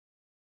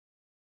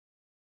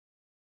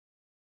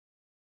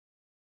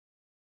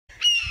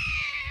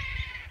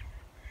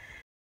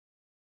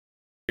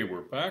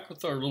We're back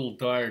with our little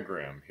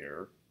diagram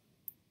here,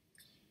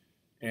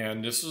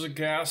 and this is a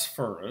gas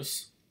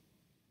furnace,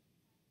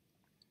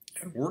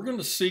 and we're going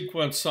to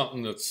sequence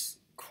something that's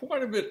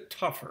quite a bit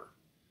tougher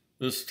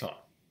this time.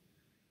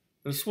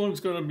 This one's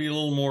going to be a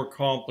little more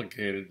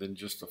complicated than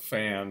just a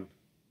fan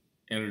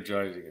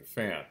energizing a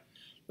fan.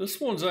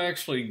 This one's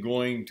actually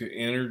going to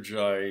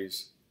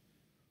energize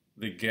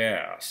the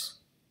gas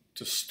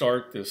to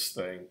start this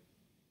thing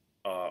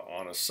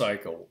on a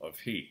cycle of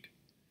heat.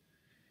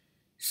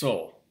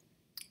 So,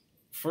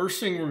 first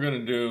thing we're going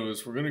to do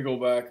is we're going to go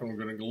back and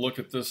we're going to look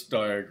at this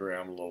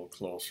diagram a little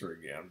closer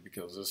again,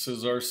 because this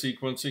is our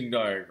sequencing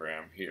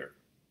diagram here.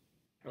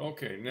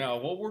 Okay, now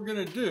what we're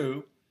going to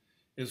do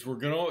is we're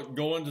going to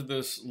go into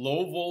this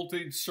low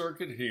voltage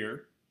circuit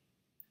here.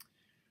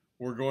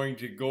 We're going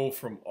to go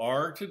from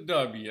R to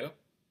W,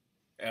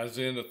 as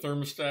in a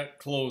thermostat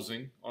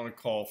closing on a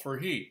call for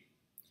heat.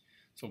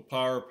 So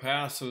power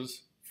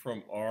passes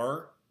from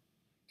R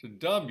to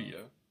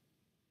W.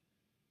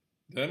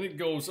 Then it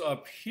goes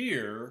up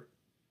here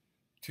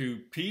to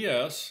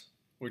PS,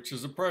 which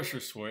is a pressure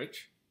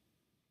switch.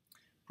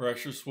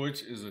 Pressure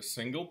switch is a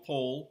single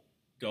pole,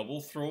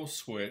 double throw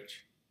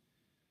switch.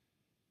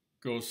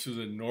 Goes through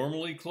the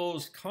normally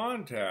closed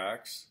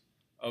contacts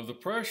of the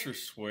pressure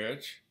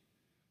switch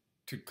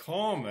to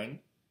common,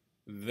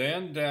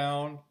 then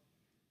down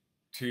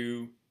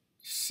to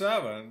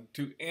 7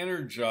 to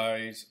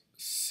energize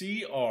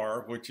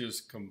CR, which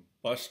is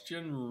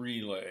combustion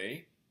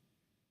relay,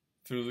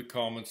 through the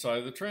common side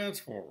of the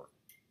transformer.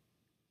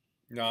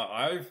 Now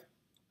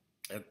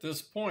at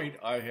this point,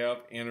 I have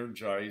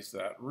energized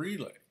that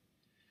relay.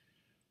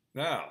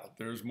 Now,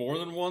 there's more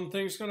than one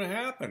thing's going to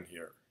happen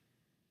here.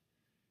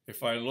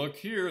 If I look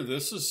here,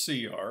 this is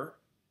CR.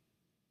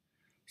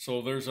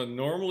 So there's a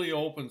normally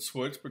open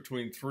switch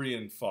between 3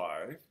 and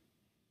 5.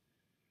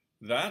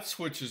 That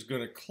switch is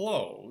going to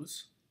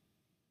close.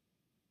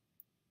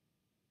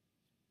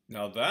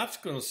 Now that's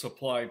going to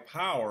supply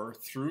power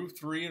through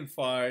 3 and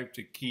 5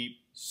 to keep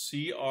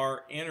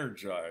CR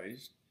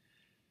energized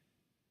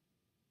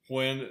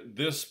when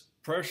this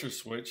pressure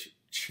switch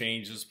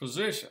changes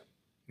position.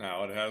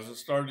 Now it hasn't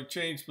started to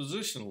change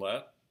position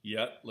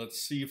yet.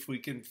 Let's see if we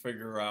can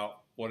figure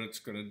out what it's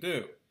going to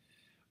do.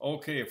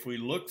 Okay, if we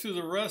look through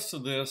the rest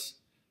of this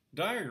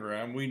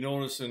diagram, we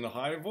notice in the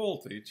high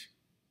voltage,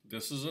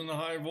 this is in the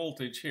high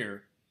voltage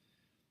here,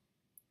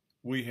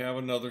 we have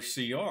another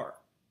CR.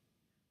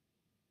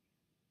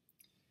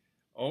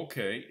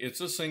 Okay, it's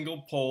a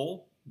single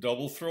pole,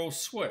 double throw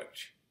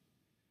switch.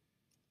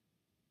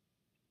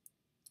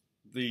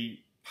 The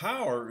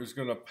power is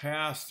going to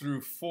pass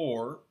through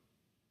 4,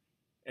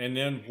 and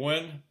then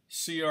when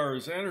CR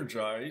is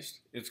energized,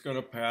 it's going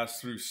to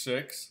pass through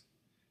 6,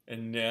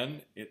 and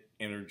then it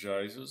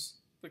energizes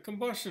the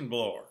combustion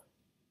blower.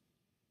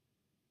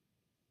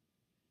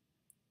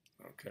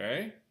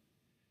 Okay,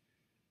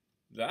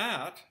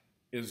 that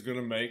is going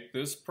to make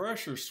this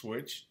pressure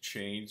switch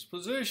change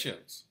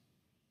positions.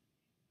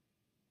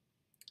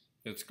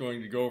 It's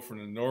going to go from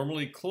the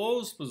normally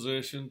closed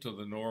position to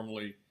the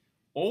normally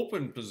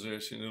open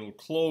position. It'll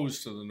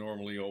close to the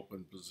normally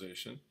open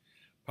position.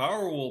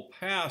 Power will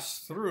pass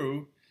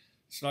through.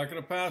 It's not going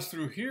to pass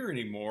through here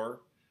anymore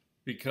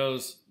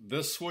because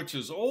this switch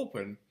is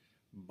open,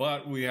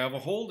 but we have a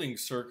holding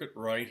circuit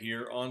right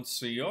here on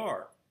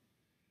CR.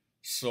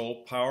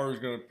 So power is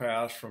going to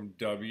pass from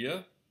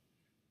W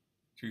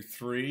to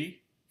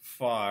 3,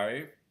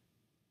 5,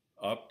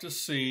 up to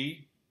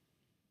C,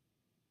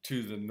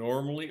 to the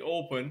normally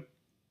open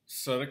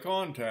set of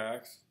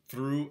contacts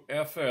through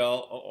FL.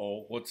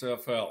 Uh-oh, what's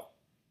FL?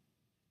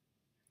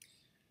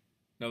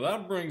 Now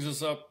that brings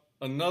us up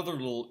another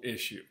little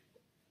issue.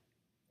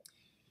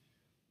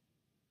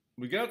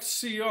 We got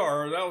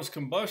CR, that was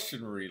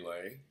combustion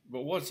relay,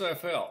 but what's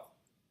FL?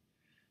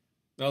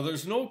 Now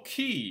there's no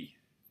key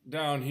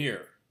down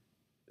here.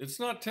 It's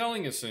not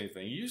telling us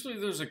anything. Usually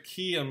there's a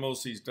key on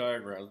most of these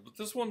diagrams, but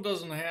this one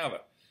doesn't have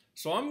it.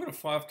 So I'm going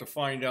to have to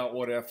find out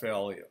what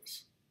FL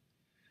is.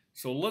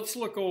 So let's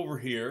look over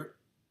here.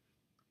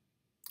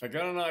 I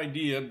got an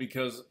idea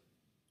because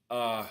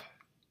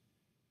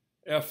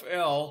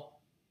FL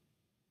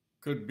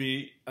could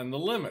be on the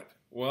limit.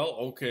 Well,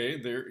 okay,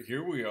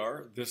 here we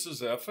are. This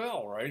is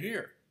FL right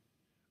here.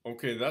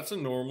 Okay, that's a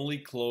normally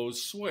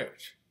closed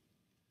switch.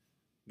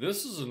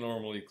 This is a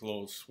normally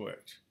closed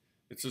switch.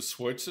 It's a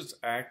switch that's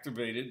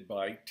activated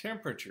by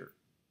temperature.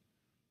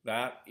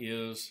 That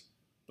is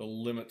the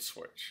limit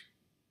switch.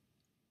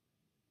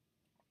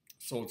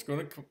 So it's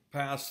going to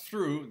pass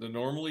through the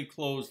normally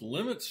closed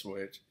limit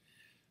switch.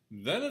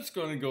 Then it's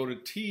going to go to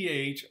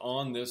TH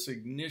on this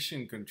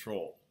ignition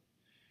control.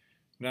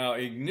 Now,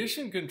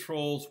 ignition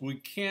controls we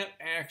can't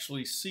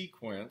actually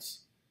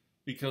sequence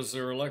because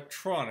they're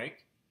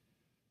electronic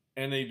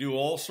and they do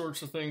all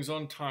sorts of things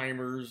on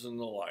timers and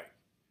the like.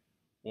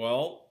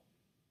 Well,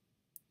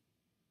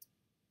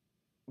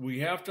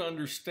 we have to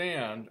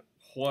understand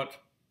what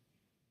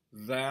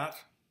that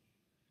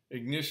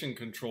ignition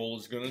control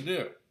is going to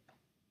do.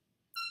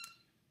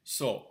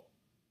 So,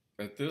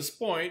 at this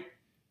point,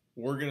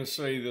 we're going to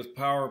say this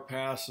power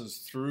passes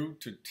through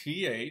to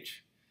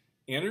TH,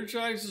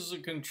 energizes the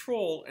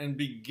control, and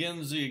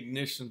begins the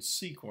ignition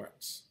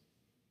sequence.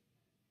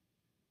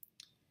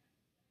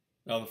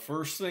 Now, the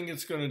first thing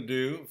it's going to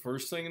do,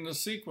 first thing in the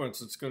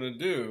sequence it's going to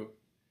do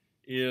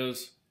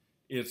is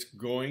it's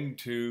going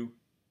to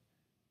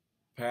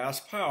pass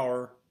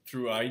power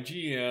through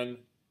IGN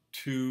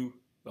to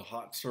the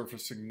hot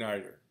surface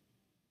igniter.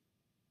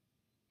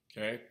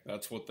 Okay,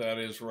 that's what that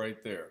is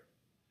right there.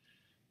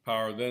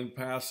 Power then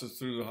passes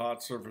through the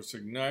hot surface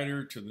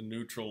igniter to the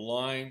neutral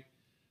line,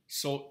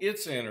 so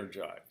it's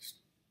energized.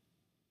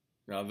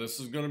 Now, this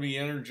is going to be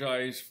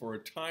energized for a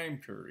time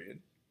period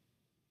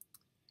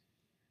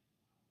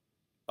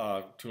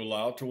to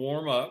allow it to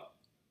warm up.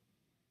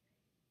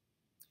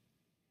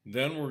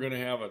 Then we're going to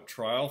have a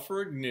trial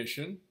for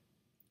ignition.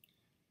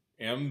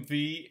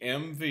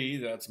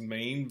 MV, that's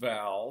main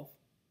valve,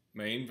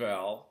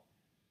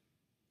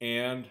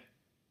 and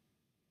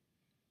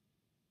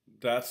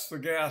that's the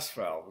gas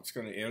valve. It's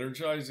going to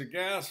energize the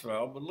gas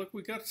valve, but look,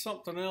 we got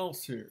something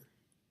else here.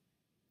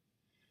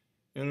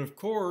 And of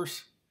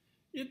course,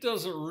 it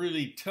doesn't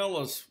really tell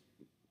us,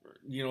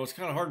 you know, it's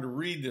kind of hard to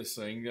read this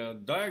thing.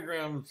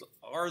 Diagrams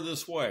are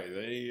this way.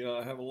 They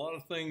have a lot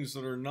of things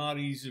that are not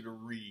easy to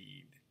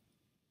read.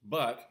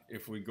 But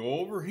if we go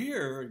over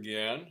here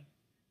again,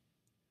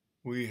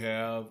 we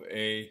have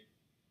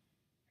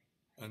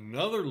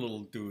another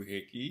little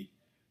doohickey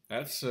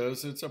that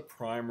says it's a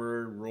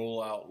primary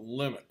rollout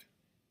limit.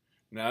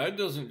 Now, it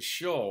doesn't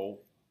show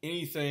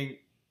anything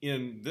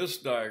in this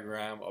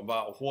diagram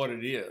about what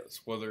it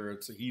is, whether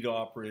it's a heat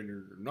operated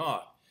or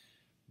not.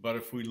 But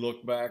if we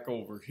look back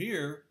over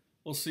here,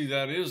 we'll see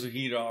that is a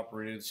heat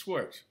operated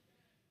switch.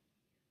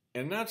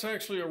 And that's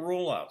actually a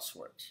rollout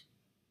switch.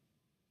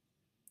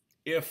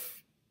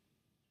 If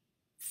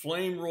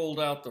flame rolled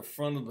out the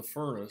front of the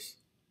furnace,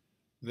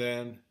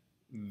 then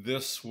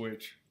this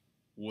switch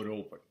would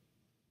open.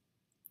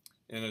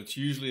 And it's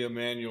usually a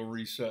manual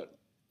reset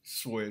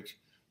switch.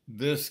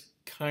 This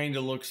kind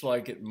of looks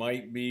like it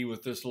might be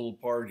with this little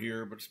part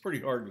here, but it's pretty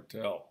hard to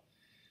tell.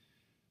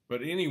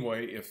 But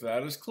anyway, if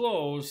that is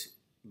closed,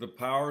 the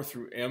power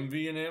through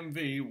MV and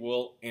MV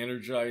will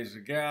energize the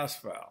gas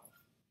valve.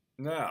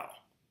 Now,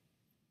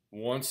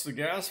 once the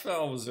gas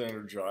valve is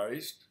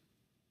energized,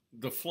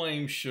 the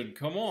flame should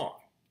come on.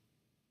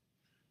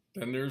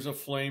 Then there's a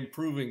flame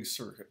proving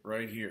circuit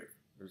right here.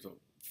 There's a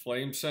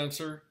flame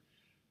sensor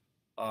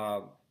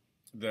that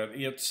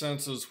it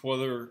senses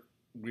whether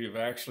we have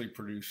actually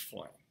produced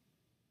flame.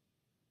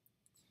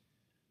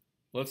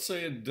 Let's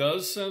say it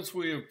does sense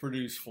we have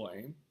produced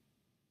flame.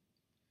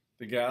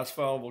 The gas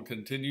valve will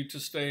continue to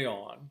stay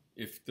on.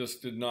 If this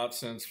did not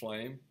sense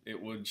flame,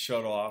 it would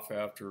shut off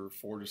after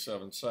 4 to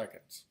 7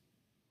 seconds.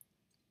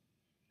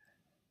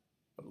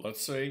 But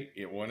let's say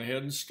it went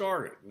ahead and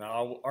started.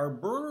 Now, our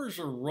burners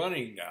are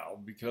running now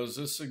because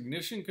this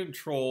ignition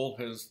control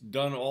has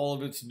done all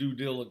of its due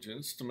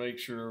diligence to make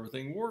sure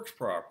everything works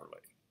properly.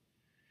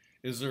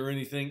 Is there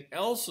anything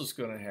else that's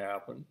going to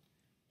happen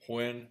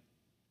when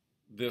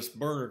this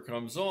burner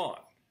comes on?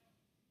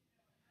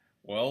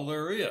 Well,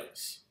 there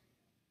is.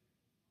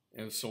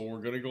 And so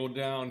we're going to go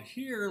down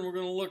here and we're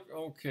going to look,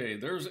 okay,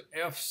 there's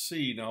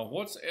FC. Now,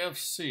 what's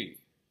FC?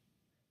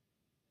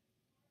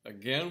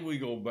 Again, we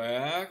go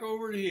back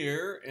over to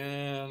here,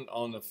 and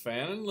on the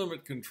fan and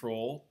limit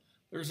control,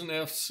 there's an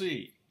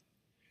FC.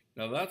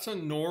 Now, that's a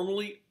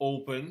normally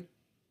open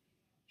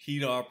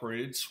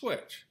heat-operated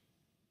switch.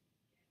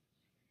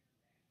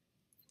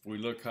 If we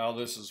look how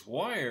this is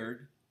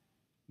wired,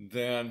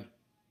 then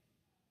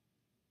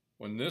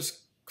when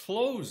this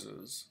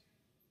closes,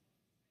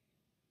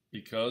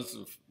 because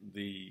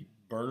the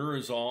burner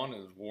is on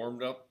and has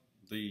warmed up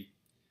the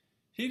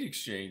heat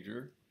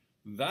exchanger,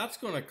 that's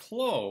going to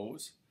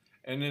close,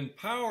 and then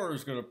power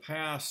is going to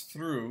pass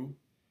through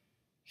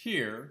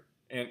here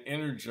and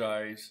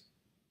energize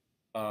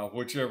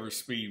whichever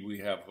speed we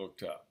have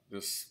hooked up.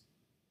 This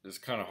is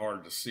kind of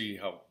hard to see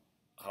how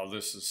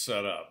this is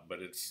set up, but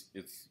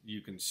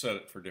you can set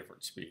it for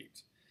different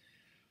speeds.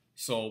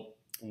 So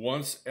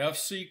once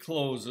FC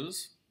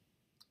closes,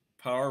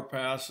 power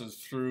passes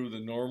through the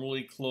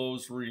normally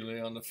closed relay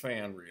on the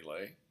fan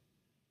relay.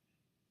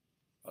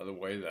 By the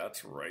way,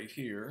 that's right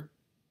here.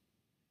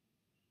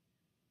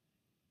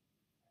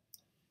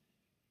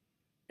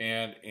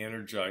 And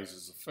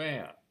energizes the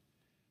fan.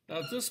 Now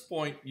at this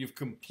point, you've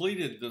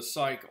completed the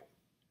cycle.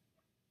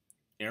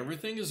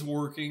 Everything is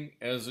working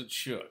as it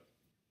should.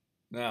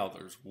 Now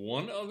there's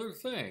one other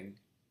thing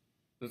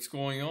that's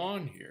going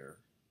on here.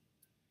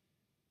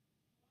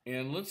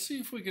 And let's see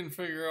if we can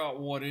figure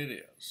out what it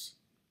is.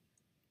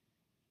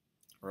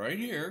 Right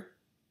here,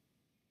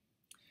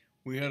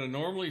 we had a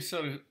normally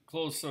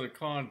closed set of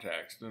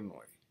contacts, didn't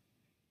we?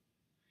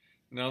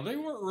 Now they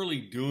weren't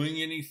really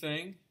doing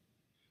anything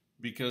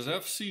because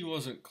FC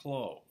wasn't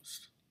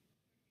closed.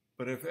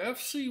 But if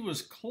FC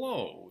was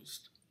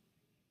closed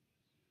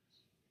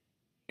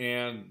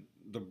and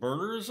the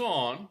burner is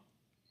on,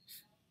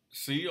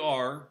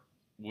 CR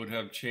would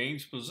have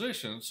changed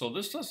position, so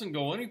this doesn't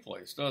go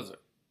anyplace, does it?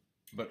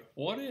 But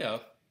what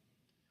if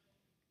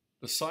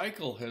the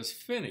cycle has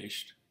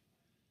finished.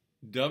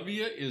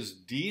 W is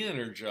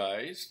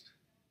de-energized,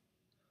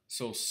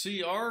 so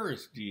CR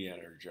is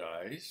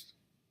de-energized.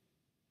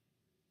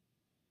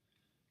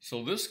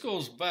 So this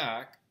goes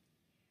back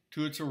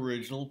to its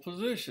original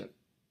position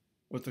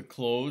with the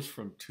close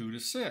from 2 to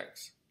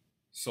 6.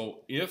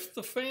 So if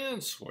the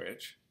fan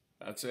switch,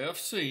 that's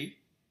FC,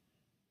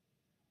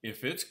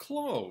 if it's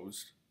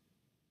closed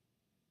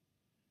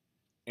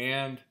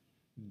and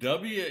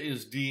W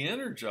is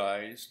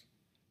de-energized,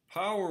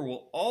 power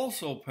will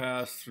also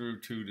pass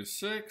through 2 to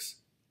 6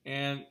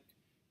 and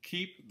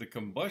keep the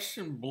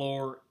combustion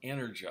blower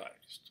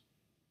energized.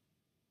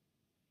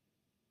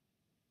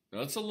 Now,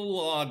 that's a little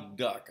odd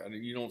duck.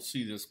 You don't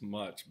see this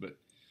much, but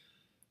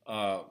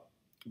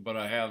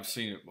I have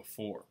seen it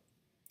before.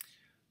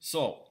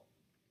 So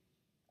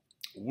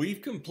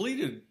we've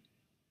completed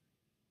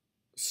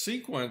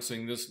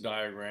sequencing this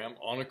diagram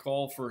on a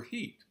call for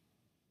heat.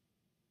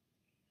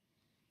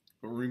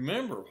 But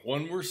remember,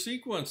 when we're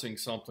sequencing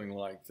something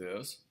like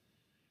this,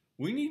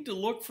 we need to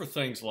look for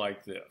things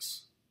like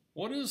this.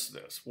 What is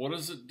this? What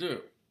does it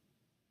do?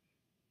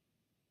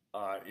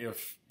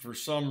 If for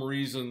some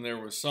reason there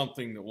was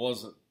something that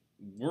wasn't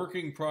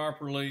working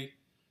properly,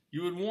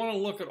 you would want to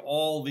look at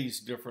all these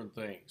different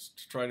things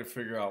to try to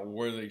figure out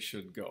where they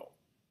should go.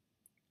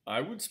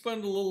 I would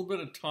spend a little bit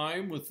of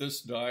time with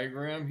this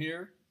diagram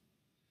here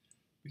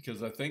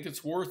because I think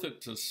it's worth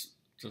it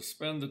to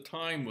spend the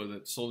time with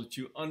it so that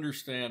you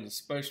understand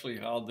especially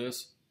how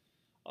this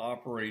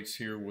operates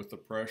here with the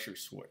pressure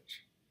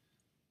switch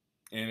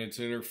and its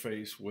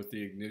interface with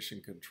the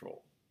ignition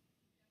control.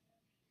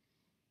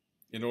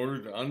 In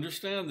order to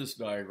understand this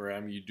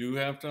diagram, you do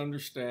have to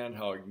understand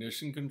how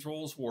ignition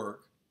controls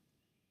work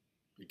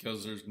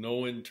because there's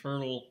no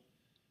internal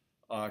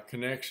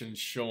connections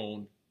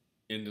shown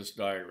in this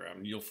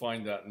diagram. You'll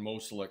find that in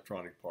most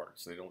electronic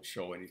parts. They don't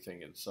show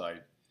anything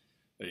inside.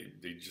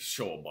 They just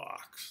show a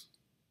box.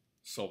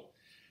 So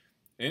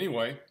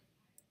anyway,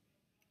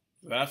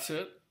 that's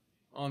it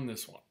on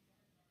this one.